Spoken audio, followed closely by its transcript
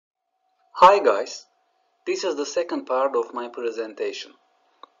Hi guys, this is the second part of my presentation.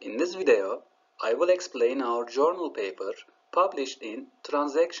 In this video, I will explain our journal paper published in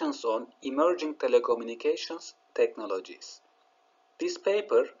Transactions on Emerging Telecommunications Technologies. This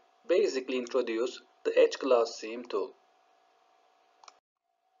paper basically introduces the EdgeCloudSim tool.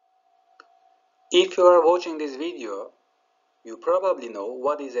 If you are watching this video, you probably know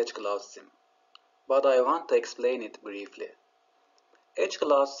what is EdgeCloudSim, but I want to explain it briefly.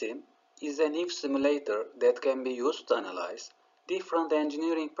 EdgeCloudSim is an if simulator that can be used to analyze different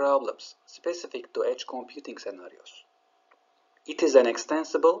engineering problems specific to edge computing scenarios. It is an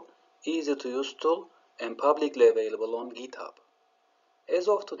extensible, easy-to-use tool and publicly available on GitHub. As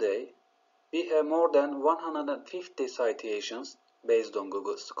of today, we have more than 150 citations based on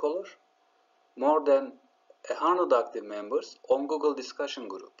Google Scholar, more than 100 active members on Google discussion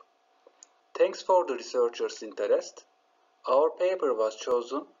group. Thanks for the researchers' interest. Our paper was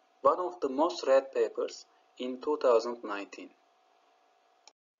chosen one of the most read papers in 2019.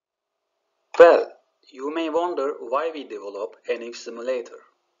 Well, you may wonder why we develop an if simulator.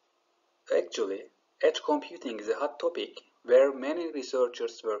 Actually, edge computing is a hot topic where many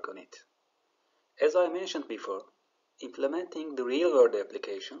researchers work on it. As I mentioned before, implementing the real-world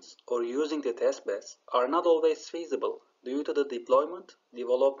applications or using the testbeds are not always feasible due to the deployment,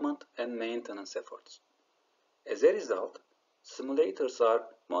 development, and maintenance efforts. As a result, simulators are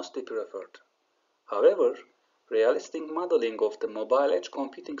mostly preferred. However, realistic modeling of the mobile edge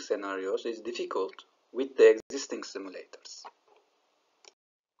computing scenarios is difficult with the existing simulators.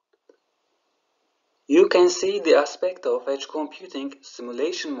 You can see the aspect of edge computing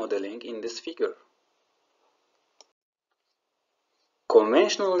simulation modeling in this figure.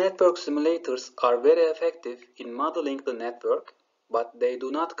 Conventional network simulators are very effective in modeling the network, but they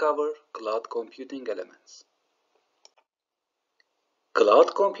do not cover cloud computing elements.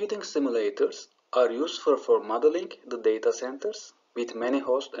 Cloud computing simulators are useful for modeling the data centers with many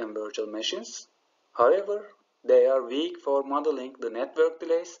hosts and virtual machines. However, they are weak for modeling the network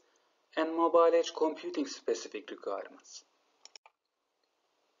delays and mobile edge computing specific requirements.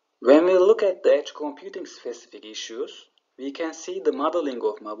 When we look at the edge computing specific issues, we can see the modeling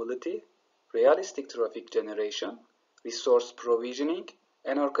of mobility, realistic traffic generation, resource provisioning,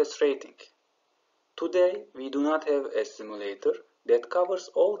 and orchestrating. Today, we do not have a simulator that covers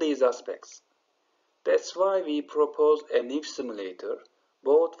all these aspects. That's why we propose an if simulator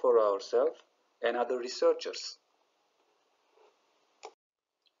both for ourselves and other researchers.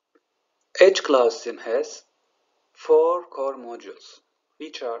 EdgeCloudSim has 4 core modules,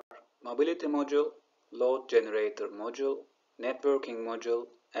 which are Mobility Module, Load Generator Module, Networking Module,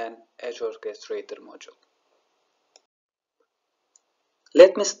 and Edge Orchestrator Module.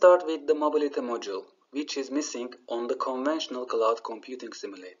 Let me start with the Mobility Module, which is missing on the conventional cloud computing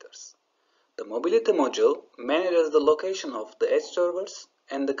simulators. The Mobility Module manages the location of the edge servers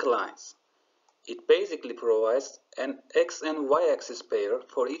and the clients. It basically provides an X and Y axis pair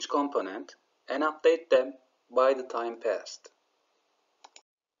for each component and updates them by the time passed.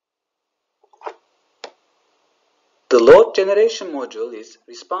 The Load Generation Module is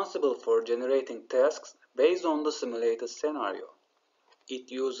responsible for generating tasks based on the simulated scenario.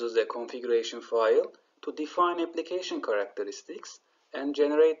 It uses a configuration file to define application characteristics and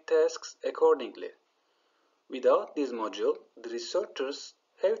generate tasks accordingly. Without this module, the researchers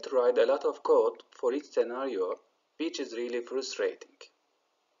have to write a lot of code for each scenario, which is really frustrating.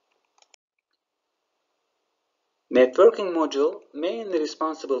 Networking module mainly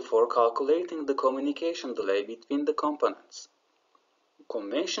responsible for calculating the communication delay between the components.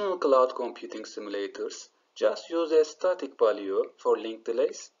 Conventional cloud computing simulators just use a static value for link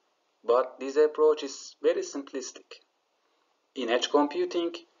delays, but this approach is very simplistic. In edge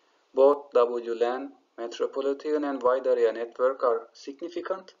computing, both WLAN, metropolitan and wide area network are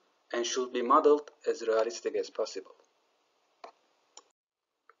significant and should be modeled as realistic as possible.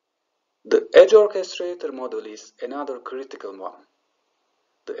 The Edge Orchestrator model is another critical one.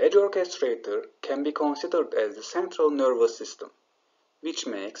 The Edge Orchestrator can be considered as the central nervous system, which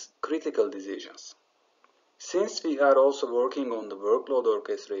makes critical decisions. Since we are also working on the workload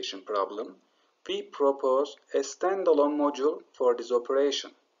orchestration problem, we propose a standalone module for this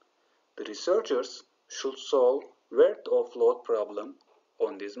operation. The researchers should solve where to offload problem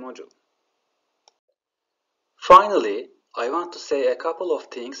on this module. Finally, I want to say a couple of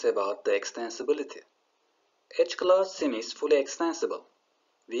things about the extensibility. EdgeCloudSim is fully extensible.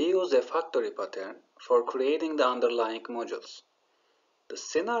 We use a factory pattern for creating the underlying modules. The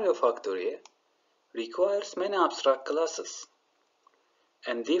scenario factory requires many abstract classes,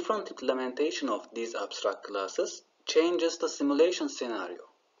 and different implementation of these abstract classes changes the simulation scenario.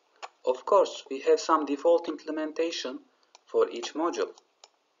 Of course, we have some default implementation for each module,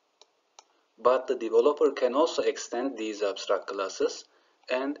 but the developer can also extend these abstract classes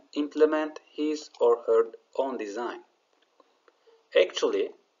and implement his or her own design. Actually,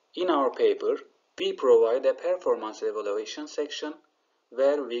 in our paper, we provide a performance evaluation section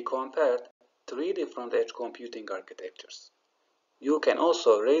where we compared 3 different edge computing architectures. You can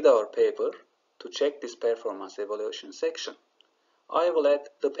also read our paper to check this performance evaluation section. I will add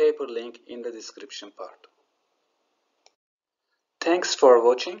the paper link in the description part. Thanks for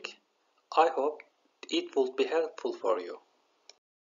watching. I hope it will be helpful for you.